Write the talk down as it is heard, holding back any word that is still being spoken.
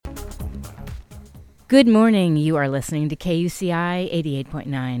Good morning. You are listening to KUCI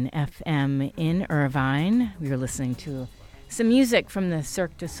 88.9 FM in Irvine. We are listening to some music from the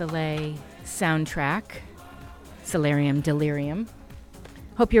Cirque du Soleil soundtrack, Solarium Delirium.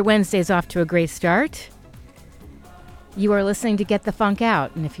 Hope your Wednesday's off to a great start. You are listening to Get the Funk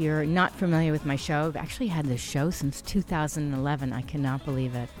Out, and if you're not familiar with my show, I've actually had this show since 2011. I cannot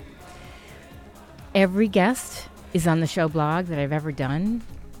believe it. Every guest is on the show blog that I've ever done.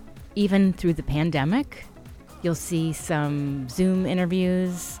 Even through the pandemic, you'll see some Zoom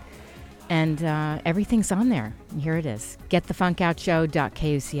interviews, and everything's on there. And here it is,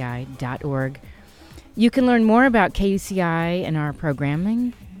 getthefunkoutshow.kuci.org. You can learn more about KUCI and our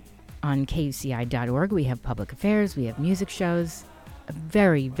programming on kuci.org. We have public affairs, we have music shows, a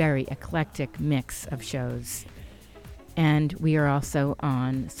very, very eclectic mix of shows. And we are also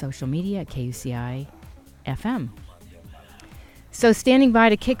on social media at KUCI FM. So standing by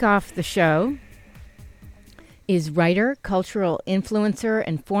to kick off the show is writer, cultural influencer,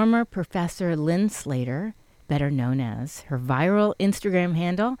 and former professor Lyn Slater, better known as her viral Instagram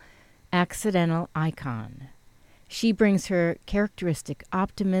handle, Accidental Icon. She brings her characteristic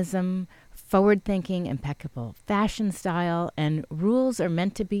optimism, forward-thinking, impeccable fashion style, and rules are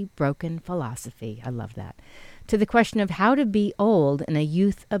meant to be broken philosophy. I love that. To the question of how to be old in a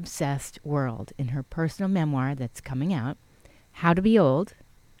youth-obsessed world in her personal memoir that's coming out, How to Be Old,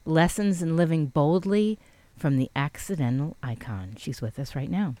 Lessons in Living Boldly from the Accidental Icon. She's with us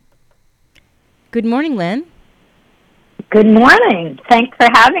right now. Good morning, Lyn. Good morning. Thanks for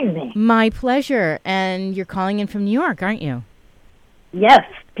having me. My pleasure. And you're calling in from New York, aren't you? Yes,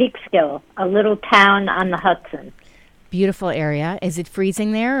 Peekskill, a little town on the Hudson. Beautiful area. Is it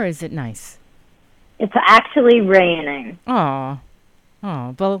freezing there or is it nice? It's actually raining. Oh,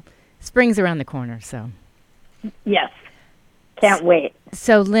 well, spring's around the corner, so. Yes. Can't wait.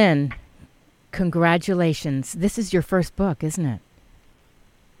 So, Lyn, congratulations. This is your first book, isn't it?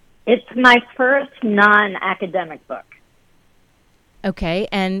 It's my first non-academic book. Okay,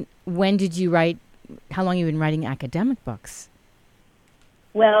 and when did you write, how long have you been writing academic books?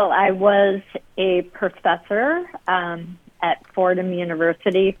 Well, I was a professor at Fordham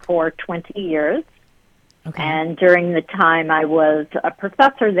University for 20 years. Okay. And during the time I was a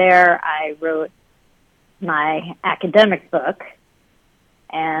professor there, I wrote my academic book,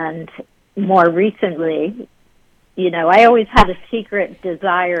 and more recently, I always had a secret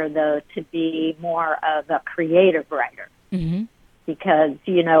desire, though, to be more of a creative writer. Mm-hmm. Because,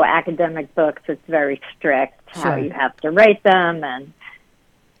 academic books, it's very strict how Sure. you have to write them, and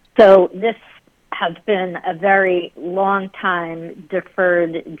so this has been a very long time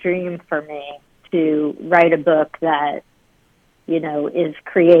deferred dream for me to write a book that, is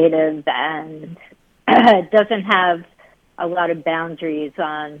creative and doesn't have a lot of boundaries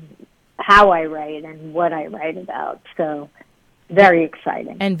on how I write and what I write about. So very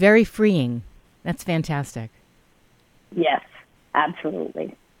exciting. And very freeing. That's fantastic. Yes,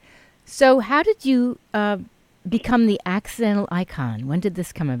 absolutely. So how did you become the Accidental Icon? When did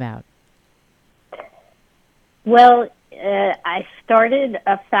this come about? Well, I started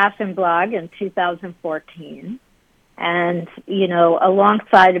a fashion blog in 2014. And,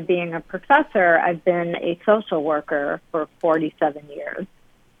 alongside of being a professor, I've been a social worker for 47 years.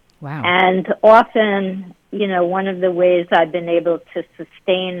 Wow. And often, one of the ways I've been able to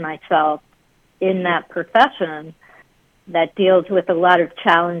sustain myself in that profession that deals with a lot of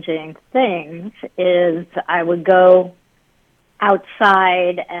challenging things is I would go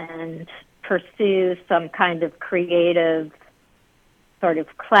outside and pursue some kind of creative sort of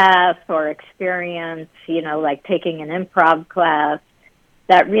class or experience, like taking an improv class,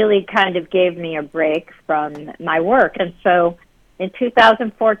 that really kind of gave me a break from my work. And so in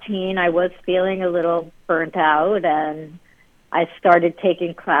 2014, I was feeling a little burnt out, and I started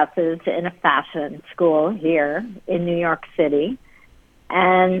taking classes in a fashion school here in New York City.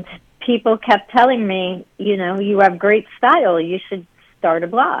 And people kept telling me, you have great style, you should start a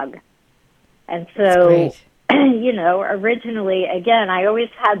blog. And so, originally, again, I always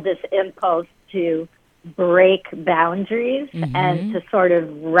had this impulse to break boundaries and to sort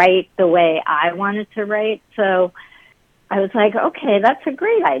of write the way I wanted to write. So I was like, okay, that's a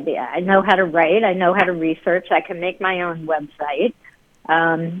great idea. I know how to write. I know how to research. I can make my own website.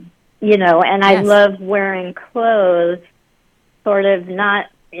 And I love wearing clothes, sort of not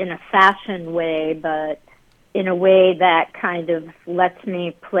in a fashion way, but in a way that kind of lets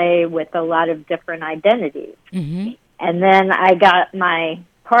me play with a lot of different identities. Mm-hmm. And then I got my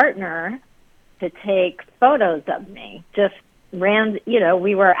partner to take photos of me. Just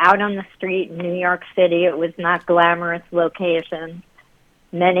we were out on the street in New York City. It was not glamorous location.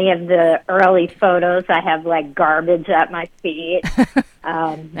 Many of the early photos, I have like garbage at my feet.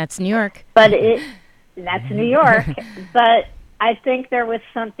 That's New York. But that's New York. But I think there was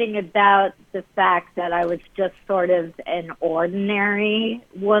something about the fact that I was just sort of an ordinary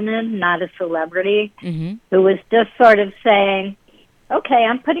woman, not a celebrity, who was just sort of saying, okay,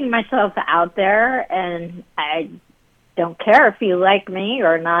 I'm putting myself out there, and I don't care if you like me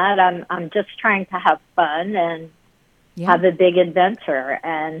or not. I'm just trying to have fun and have a big adventure.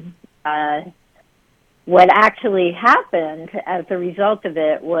 And what actually happened as a result of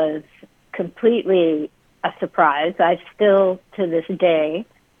it was completely a surprise. I still, to this day,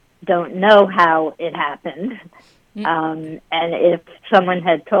 don't know how it happened. And if someone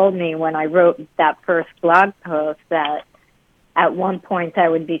had told me when I wrote that first blog post that at one point I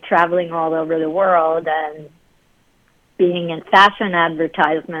would be traveling all over the world and being in fashion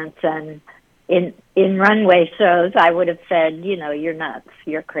advertisements and in runway shows, I would have said, you're nuts,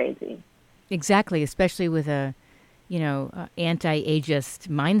 you're crazy. Exactly, especially with a, anti-ageist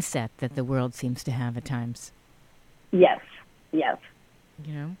mindset that the world seems to have at times. Yes.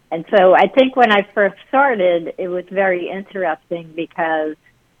 And so I think when I first started, it was very interesting because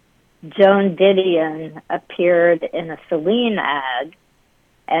Joan Didion appeared in a Celine ad,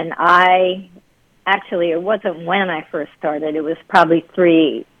 and it wasn't when I first started, it was probably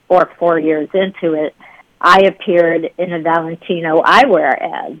 3 or 4 years into it, I appeared in a Valentino eyewear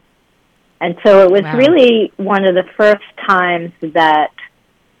ad. And so it was really one of the first times that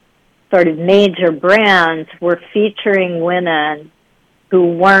sort of major brands were featuring women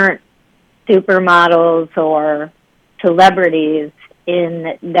who weren't supermodels or celebrities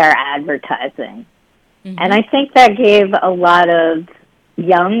in their advertising. And I think that gave a lot of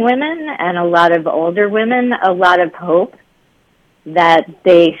young women and a lot of older women a lot of hope that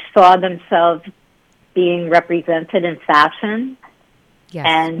they saw themselves being represented in fashion. Yes.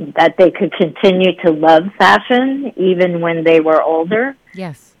 And that they could continue to love fashion even when they were older.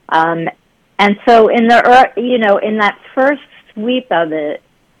 Yes. And so in that first sweep of it,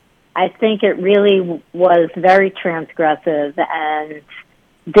 I think it really was very transgressive and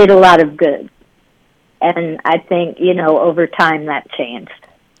did a lot of good. And I think, over time that changed.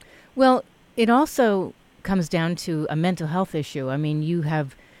 Well, it also comes down to a mental health issue. I mean, you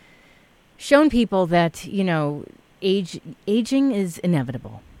have shown people that, aging is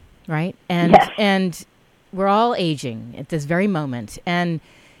inevitable, right? And we're all aging at this very moment. And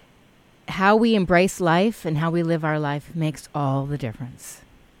how we embrace life and how we live our life makes all the difference.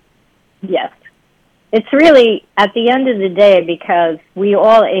 Yes. It's really, at the end of the day, because we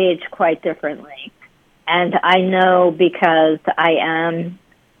all age quite differently. And I know because I am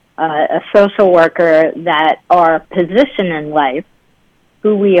a social worker that our position in life,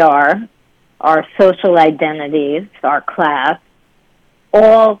 who we are, our social identities, our class,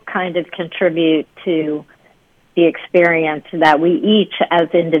 all kind of contribute to the experience that we each as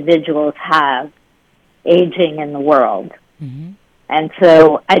individuals have aging in the world. And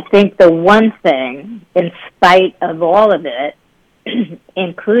so I think the one thing, in spite of all of it,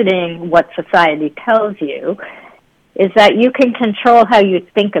 including what society tells you, is that you can control how you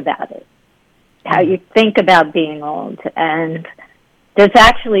think about it, how you think about being old. And there's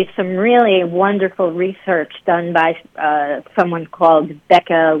actually some really wonderful research done by someone called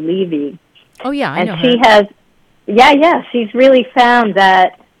Becca Levy. Oh, yeah, I know her. And she has, she's really found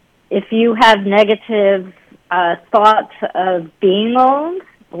that if you have negative thoughts of being old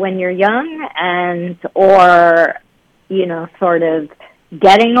when you're young or sort of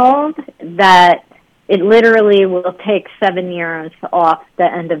getting old, that it literally will take 7 years off the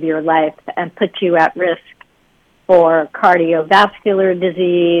end of your life and put you at risk for cardiovascular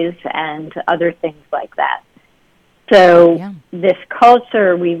disease and other things like that. So this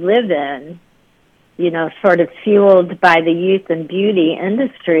culture we live in, sort of fueled by the youth and beauty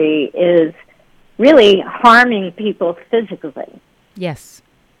industry, is really harming people physically. Yes.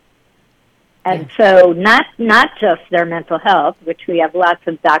 And so not just their mental health, which we have lots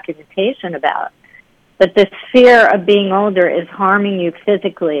of documentation about, but this fear of being older is harming you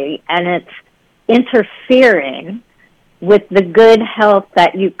physically, and it's interfering with the good health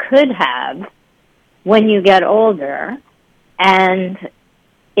that you could have when you get older, and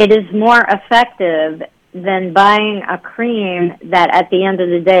it is more effective than buying a cream that at the end of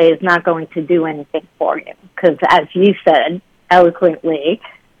the day is not going to do anything for you. Because as you said eloquently,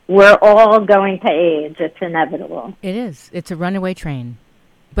 we're all going to age. It's inevitable. It is. It's a runaway train.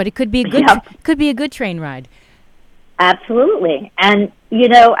 But it could be a good could be a good train ride. Absolutely. And,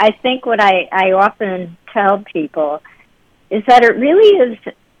 I think what I often tell people is that it really is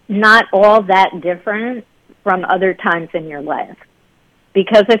not all that different from other times in your life.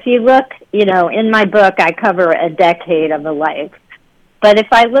 Because if you look, in my book, I cover a decade of a life. But if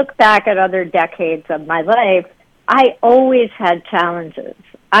I look back at other decades of my life, I always had challenges.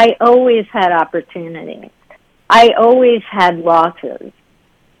 I always had opportunities. I always had losses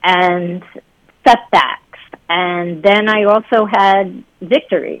and setbacks. And then I also had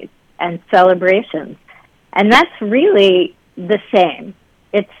victories and celebrations. And that's really the same.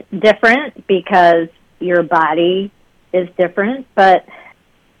 It's different because your body is different, but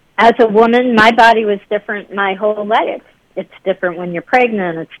as a woman, my body was different my whole life. It's different when you're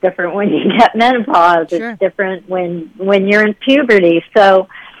pregnant. It's different when you get menopause. Sure. It's different when you're in puberty. So,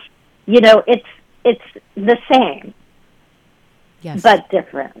 it's the same, yes, but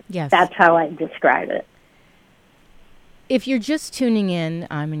different. Yes. That's how I describe it. If you're just tuning in,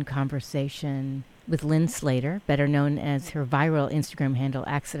 I'm in conversation with Lyn Slater, better known as her viral Instagram handle,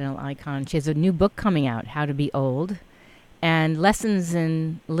 Accidental Icon. She has a new book coming out, How to Be Old, and Lessons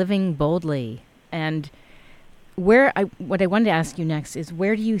in Living Boldly. And what I wanted to ask you next is,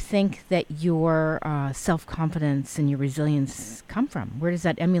 where do you think that your self-confidence and your resilience come from? Where does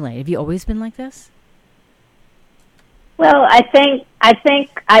that emulate? Have you always been like this? Well, I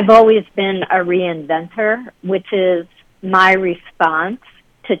think I've always been a reinventor, which is my response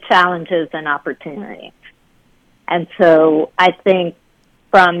to challenges and opportunities. And so I think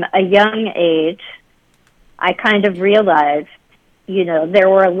from a young age, I kind of realized, there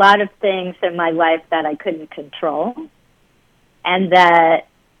were a lot of things in my life that I couldn't control, and that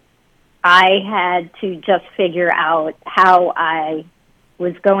I had to just figure out how I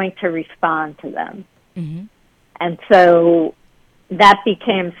was going to respond to them. Mm-hmm. And so that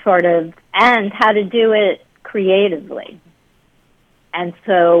became and how to do it creatively. And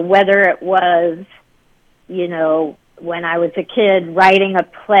so whether it was, when I was a kid, writing a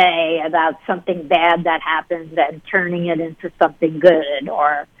play about something bad that happened and turning it into something good,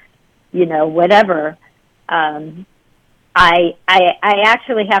 or, whatever. I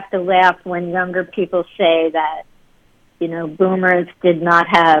actually have to laugh when younger people say that, boomers did not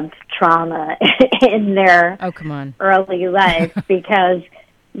have trauma in their early life, because,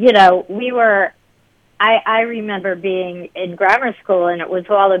 I remember being in grammar school, and it was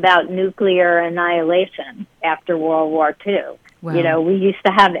all about nuclear annihilation after World War II. Wow. We used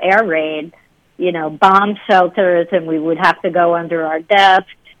to have air raid, bomb shelters, and we would have to go under our desks.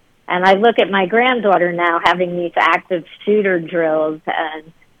 And I look at my granddaughter now having these active shooter drills,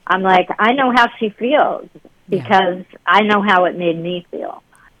 and I'm like, I know how she feels, because I know how it made me feel.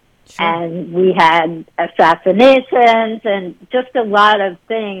 Sure. And we had assassinations and just a lot of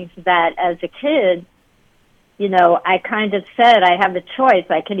things that as a kid, I kind of said I have a choice.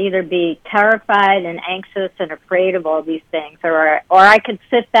 I could either be terrified and anxious and afraid of all these things, or I could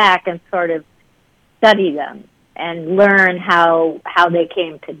sit back and sort of study them and learn how they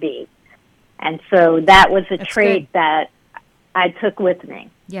came to be. And so that was a trait that I took with me.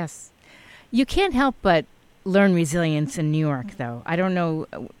 Yes. You can't help but learn resilience in New York, though. I don't know,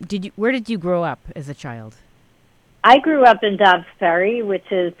 where did you grow up as a child? I grew up in Dobbs Ferry, which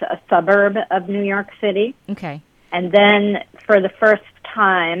is a suburb of New York City. Okay. And then for the first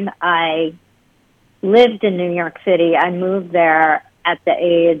time I lived in New York City, I moved there at the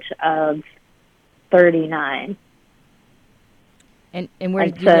age of 39. And where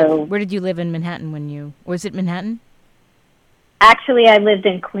did you live? Where did you live in Manhattan was it Manhattan? Actually, I lived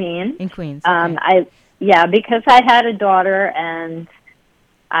in Queens. In Queens. Okay. Because I had a daughter and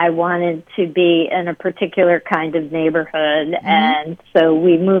I wanted to be in a particular kind of neighborhood, and so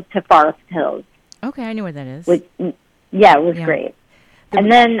we moved to Forest Hills. Okay, I know where that is. It was great. And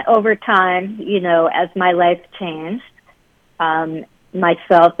then over time, as my life changed,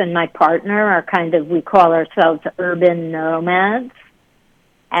 myself and my partner are we call ourselves urban nomads,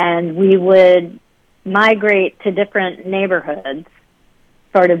 and we would migrate to different neighborhoods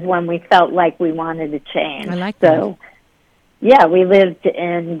sort of when we felt like we wanted to change. I like that. So, we lived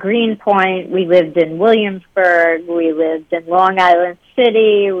in Greenpoint, we lived in Williamsburg, we lived in Long Island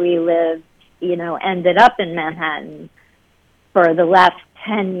City, we lived, ended up in Manhattan for the last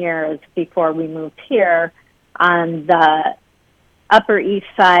 10 years before we moved here on the Upper East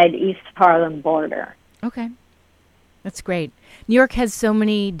Side, East Harlem border. Okay. That's great. New York has so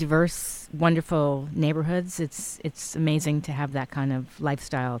many diverse, wonderful neighborhoods. It's amazing to have that kind of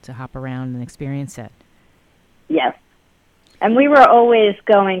lifestyle to hop around and experience it. Yes. And we were always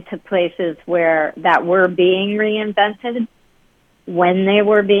going to places that were being reinvented when they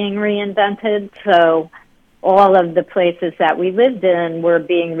were being reinvented. So all of the places that we lived in were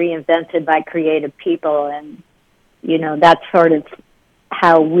being reinvented by creative people. And, that's sort of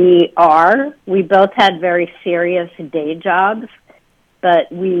how we are. We both had very serious day jobs.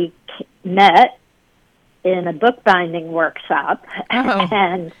 but we met in a bookbinding workshop,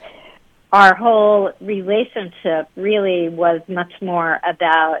 and our whole relationship really was much more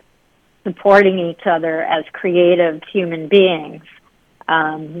about supporting each other as creative human beings.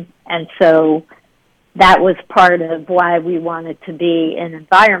 And so that was part of why we wanted to be in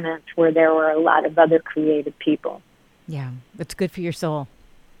environments where there were a lot of other creative people. Yeah, it's good for your soul.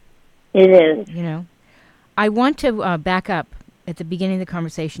 It is. You know, I want to back up. At the beginning of the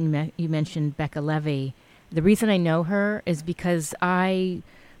conversation, you mentioned Becca Levy. The reason I know her is because I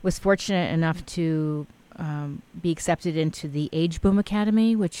was fortunate enough to be accepted into the Age Boom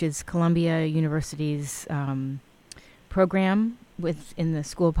Academy, which is Columbia University's program in the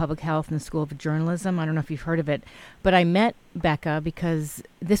School of Public Health and the School of Journalism. I don't know if you've heard of it, but I met Becca because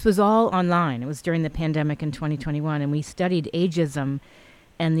this was all online. It was during the pandemic in 2021, and we studied ageism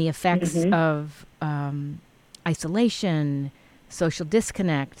and the effects of isolation, social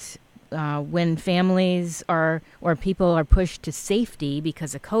disconnect, when families or people are pushed to safety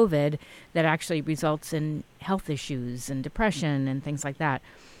because of COVID, that actually results in health issues and depression and things like that.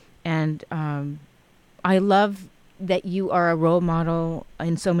 And I love that you are a role model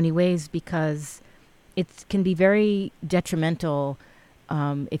in so many ways, because it can be very detrimental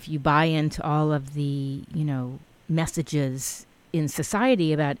if you buy into all of the, messages in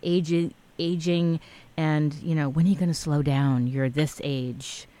society about aging and, when are you going to slow down? You're this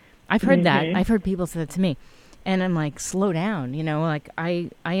age. I've heard that. I've heard people say that to me. And I'm like, slow down, I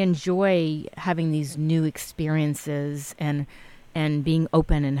enjoy having these new experiences and being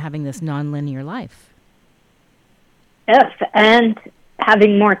open and having this nonlinear life. Yes, and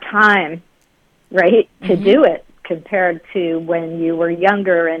having more time, right, to do it compared to when you were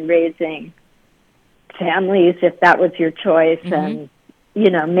younger and raising families, if that was your choice, and,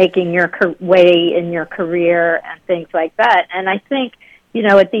 making your way in your career and things like that. And I think,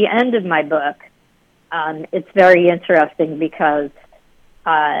 at the end of my book, it's very interesting because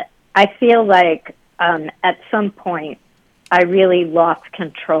I feel like at some point I really lost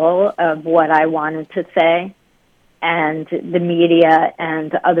control of what I wanted to say, and the media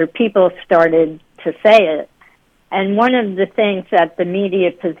and other people started to say it. And one of the things that the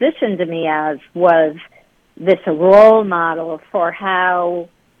media positioned me as was this role model for how,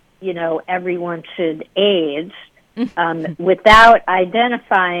 everyone should age, without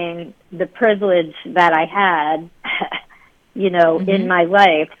identifying the privilege that I had, in my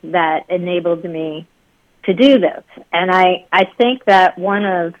life that enabled me to do this. And I think that one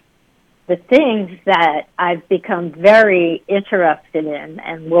of the things that I've become very interested in,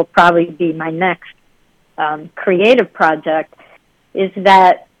 and will probably be my next creative project, is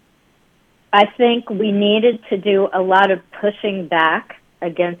that I think we needed to do a lot of pushing back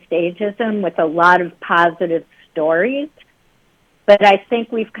against ageism with a lot of positive stories, but I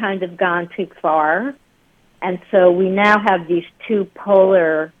think we've kind of gone too far. And so we now have these two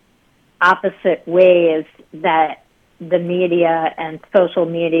polar opposite ways that the media and social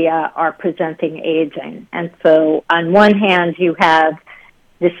media are presenting aging. And so on one hand, you have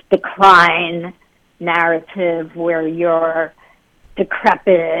this decline narrative where you're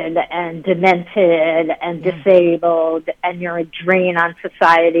decrepit and demented and disabled, and you're a drain on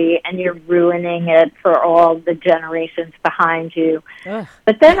society, and you're ruining it for all the generations behind you. Ugh.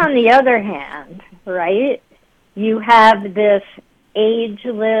 But then on the other hand, right, you have this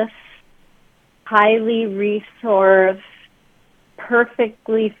ageless, highly resourced,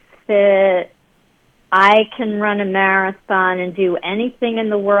 perfectly fit, I can run a marathon and do anything in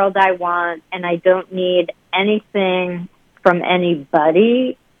the world I want, and I don't need anything from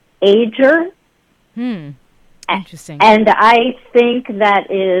anybody ager. Interesting. And I think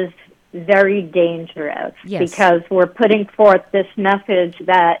that is very dangerous, because we're putting forth this message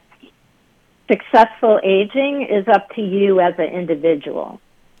that successful aging is up to you as an individual,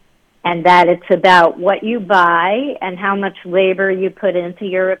 and that it's about what you buy and how much labor you put into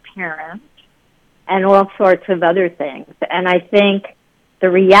your appearance and all sorts of other things. And I think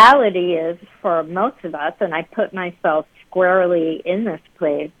the reality is, for most of us, and I put myself squarely in this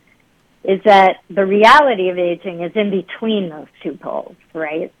place, is that the reality of aging is in between those two poles,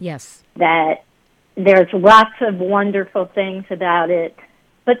 right? Yes. That there's lots of wonderful things about it,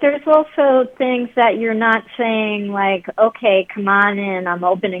 but there's also things that you're not saying, like, okay, come on in, I'm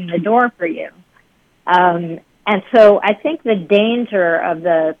opening the door for you. And so I think the danger of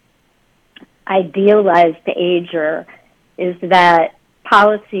the idealized ager is that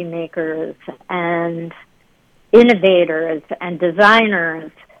policymakers and innovators and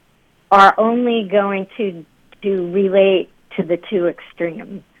designers are only going to relate to the two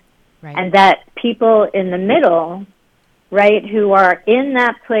extremes. Right. And that people in the middle right, who are in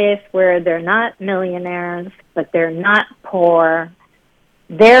that place where they're not millionaires, but they're not poor,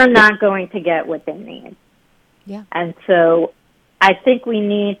 they're not going to get what they need. Yeah. And so I think we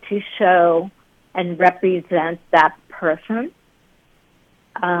need to show and represent that person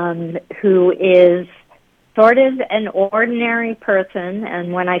who is sort of an ordinary person.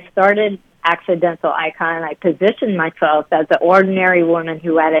 And when I started Accidental Icon, I positioned myself as an ordinary woman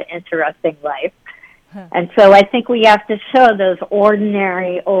who had an interesting life. And so I think we have to show those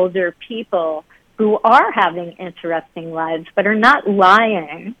ordinary older people who are having interesting lives but are not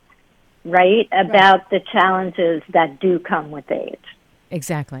lying, right, about the challenges that do come with age.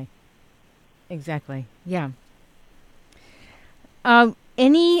 Exactly. Yeah.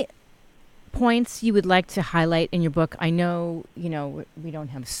 Any points you would like to highlight in your book? I know, we don't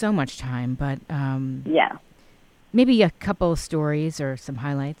have so much time, but maybe a couple of stories or some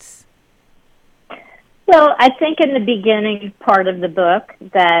highlights. Well, I think in the beginning part of the book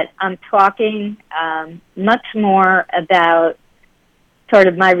that I'm talking much more about sort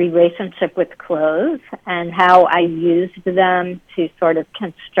of my relationship with clothes and how I used them to sort of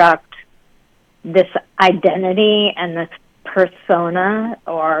construct this identity and this persona,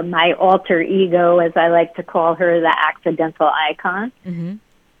 or my alter ego, as I like to call her, the Accidental Icon. Mm-hmm.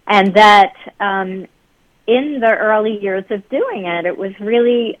 And that in the early years of doing it, it was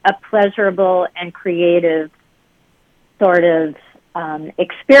really a pleasurable and creative sort of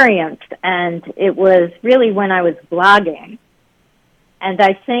experience. And it was really when I was blogging. And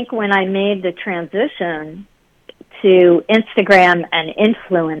I think when I made the transition to Instagram and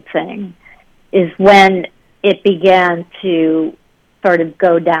influencing is when it began to sort of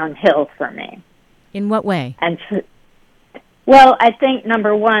go downhill for me. In what way? And well, I think,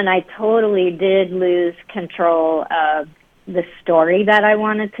 number one, I totally did lose control of the story that I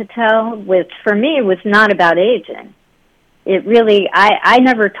wanted to tell, which for me was not about aging. It really, I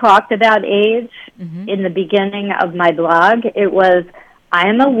never talked about age in the beginning of my blog. It was, I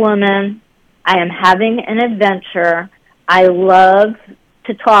am a woman, I am having an adventure, I love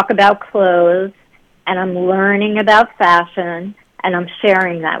to talk about clothes, and I'm learning about fashion, and I'm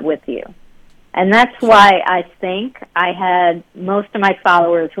sharing that with you. And that's why I think I had most of my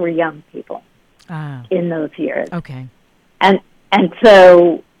followers were young people in those years. Okay. And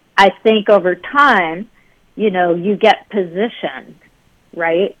so I think over time, you get positioned,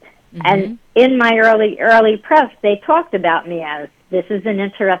 right? Mm-hmm. And in my early press, they talked about me as, this is an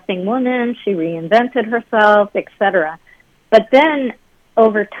interesting woman, she reinvented herself, etc. But then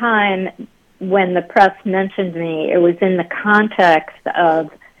over time, when the press mentioned me, it was in the context of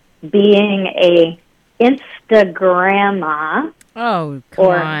being a Instagramma or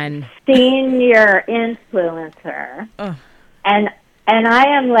senior influencer. And I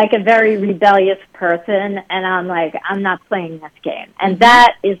am like a very rebellious person, and I'm like, I'm not playing this game. And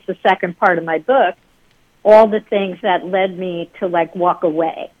that is the second part of my book, all the things that led me to like walk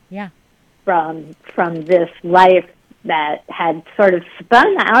away from this life that had sort of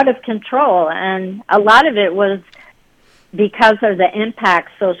spun out of control. And a lot of it was because of the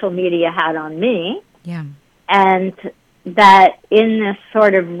impact social media had on me. Yeah. And that in this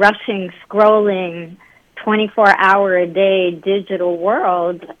sort of rushing, scrolling, 24-hour-a-day digital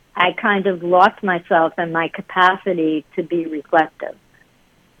world, I kind of lost myself and my capacity to be reflective.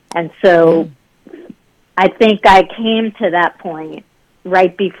 And so I think I came to that point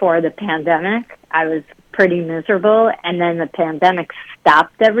right before the pandemic. I was pretty miserable, and then the pandemic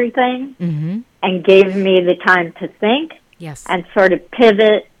stopped everything and gave me the time to think and sort of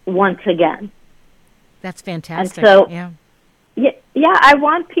pivot once again. That's fantastic. And so, I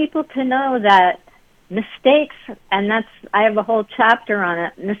want people to know that mistakes, and I have a whole chapter on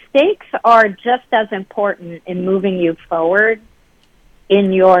it, mistakes are just as important in moving you forward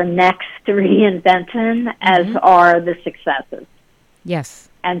in your next reinvention as are the successes. Yes.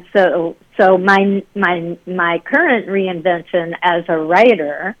 And so my current reinvention as a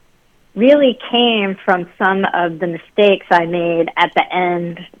writer really came from some of the mistakes I made at the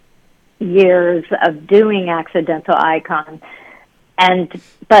end years of doing Accidental Icon,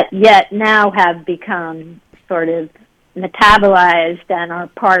 but yet now have become sort of metabolized and are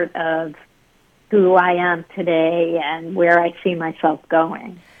part of who I am today and where I see myself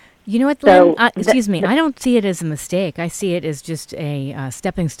going. You know what, Lyn? Excuse me. I don't see it as a mistake. I see it as just a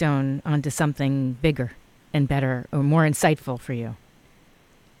stepping stone onto something bigger and better or more insightful for you.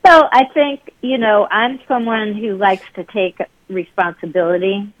 Well, I think, I'm someone who likes to take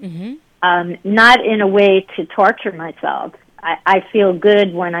responsibility, not in a way to torture myself. I feel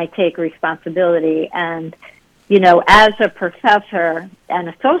good when I take responsibility. And, as a professor and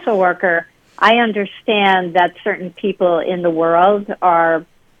a social worker, I understand that certain people in the world are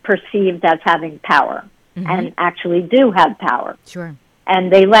perceived as having power and actually do have power. Sure.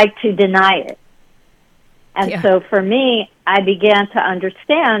 And they like to deny it. And so for me, I began to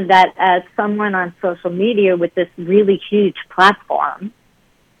understand that as someone on social media with this really huge platform,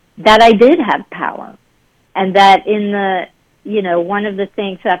 that I did have power. And that in the, one of the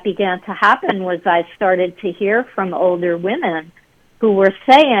things that began to happen was I started to hear from older women who were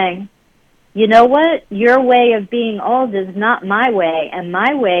saying, you know what, your way of being old is not my way, and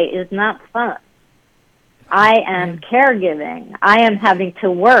my way is not fun. I am caregiving. I am having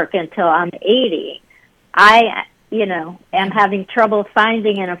to work until I'm 80. I, am having trouble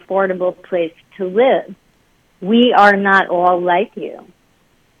finding an affordable place to live. We are not all like you.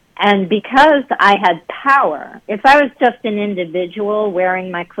 And because I had power, if I was just an individual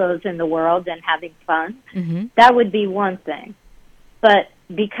wearing my clothes in the world and having fun, that would be one thing. But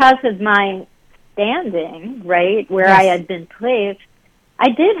because of my standing, right, where I had been placed, I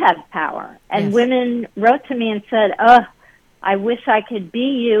did have power. And women wrote to me and said, "Oh, I wish I could be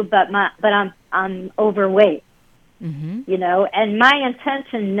you, but I'm overweight." And my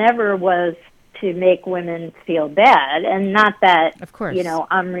intention never was to make women feel bad, and not that, of course,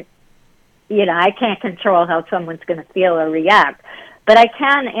 I can't control how someone's going to feel or react, but I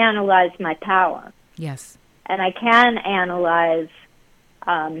can analyze my power. Yes. And I can analyze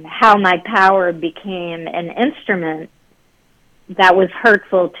how my power became an instrument that was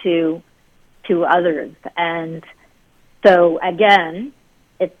hurtful to others. And so, again,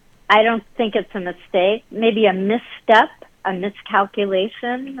 I don't think it's a mistake, maybe a misstep, a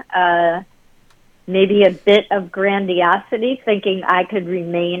miscalculation, maybe a bit of grandiosity, thinking I could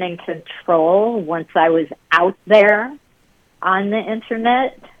remain in control once I was out there on the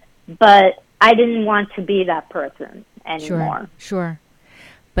internet. But I didn't want to be that person anymore. Sure.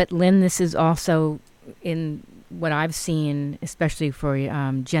 But Lyn, this is also, in what I've seen, especially for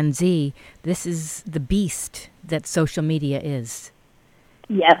Gen Z, this is the beast that social media is.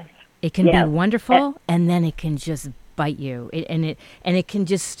 Yes. It can be wonderful, and then it can just bite you. It can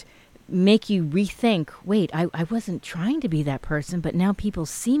just make you rethink, wait, I wasn't trying to be that person, but now people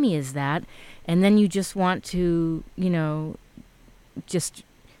see me as that, and then you just want to, just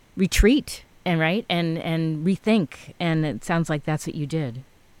retreat and rethink, and it sounds like that's what you did.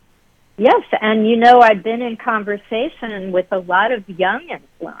 Yes, and I've been in conversation with a lot of young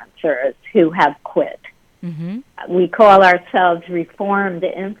influencers who have quit. We call ourselves reformed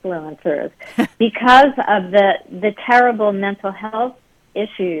influencers because of the terrible mental health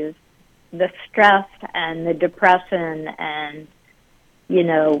issues, the stress and the depression and,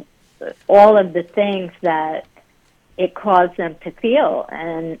 all of the things that it caused them to feel.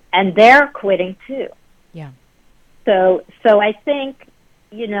 And they're quitting too. Yeah. So I think,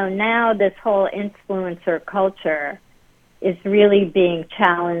 now this whole influencer culture is really being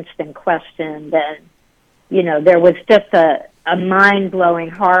challenged and questioned. And, there was just a mind-blowing,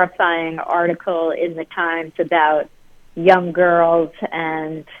 horrifying article in the Times about young girls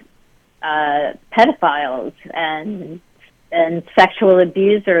and pedophiles and sexual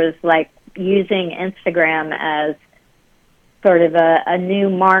abusers, like using Instagram as sort of a new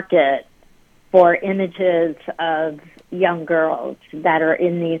market for images of young girls that are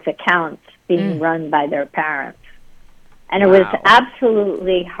in these accounts being run by their parents. And it was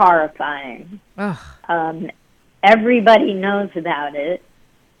absolutely horrifying. Everybody knows about it,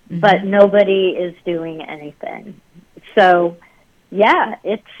 but nobody is doing anything. So,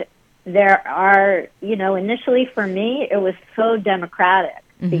 there are, initially for me, it was so democratic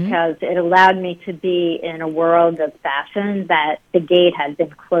because it allowed me to be in a world of fashion that the gate had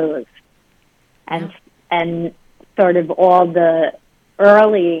been closed. And sort of all the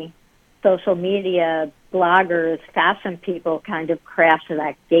early social media bloggers, fashion people kind of crashed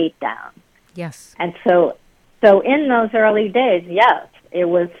that gate down. Yes. And so in those early days, yes, it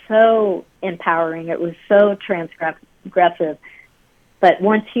was so empowering. It was so transgressive. But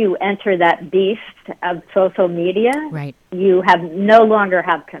once you enter that beast of social media, right, you no longer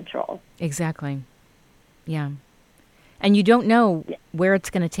have control. Exactly. Yeah. And you don't know where it's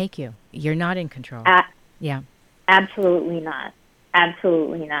going to take you. You're not in control. Absolutely not.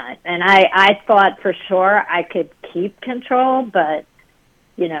 Absolutely not. And I thought for sure I could keep control, but,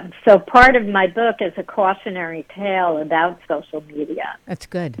 so part of my book is a cautionary tale about social media. That's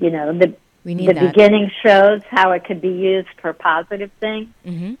good. We need the beginning shows how it could be used for positive things.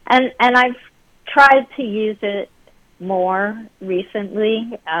 And I've tried to use it more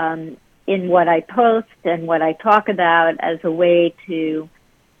recently in what I post and what I talk about as a way to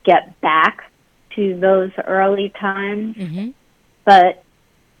get back to those early times. But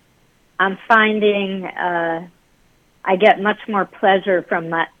I'm finding I get much more pleasure from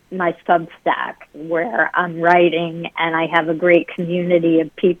my Substack, where I'm writing and I have a great community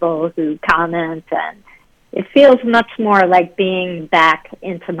of people who comment, and it feels much more like being back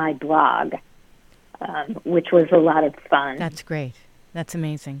into my blog, which was a lot of fun. That's great. That's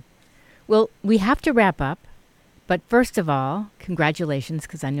amazing. Well, we have to wrap up, but first of all, congratulations,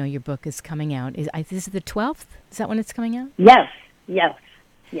 because I know your book is coming out. Is this the 12th? Is that when it's coming out? Yes.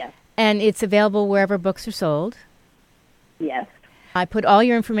 And it's available wherever books are sold? Yes. I put all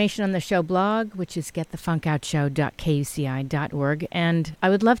your information on the show blog, which is getthefunkoutshow.kuci.org, and I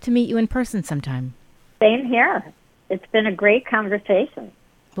would love to meet you in person sometime. Same here. It's been a great conversation.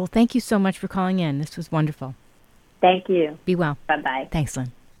 Well, thank you so much for calling in. This was wonderful. Thank you. Be well. Bye-bye. Thanks,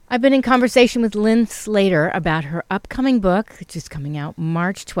 Lyn. I've been in conversation with Lyn Slater about her upcoming book, which is coming out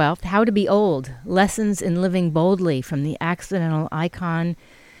March 12th, How to Be Old, Lessons in Living Boldly from the Accidental Icon.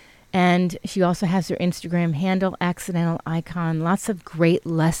 And she also has her Instagram handle, Accidental Icon. Lots of great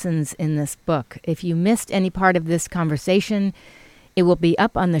lessons in this book. If you missed any part of this conversation, it will be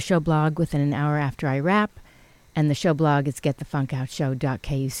up on the show blog within an hour after I wrap. And the show blog is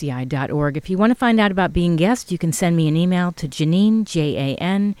getthefunkoutshow.kuci.org. If you want to find out about being guest, you can send me an email to Janine,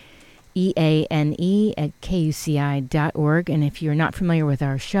 Janeeane, @kuci.org. And if you're not familiar with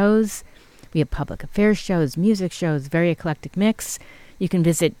our shows, we have public affairs shows, music shows, very eclectic mix. You can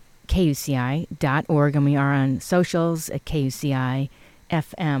visit KUCI.org, and we are on socials at KUCI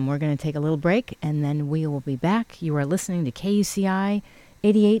FM. We're going to take a little break, and then we will be back. You are listening to KUCI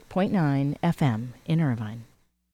 88.9 FM in Irvine.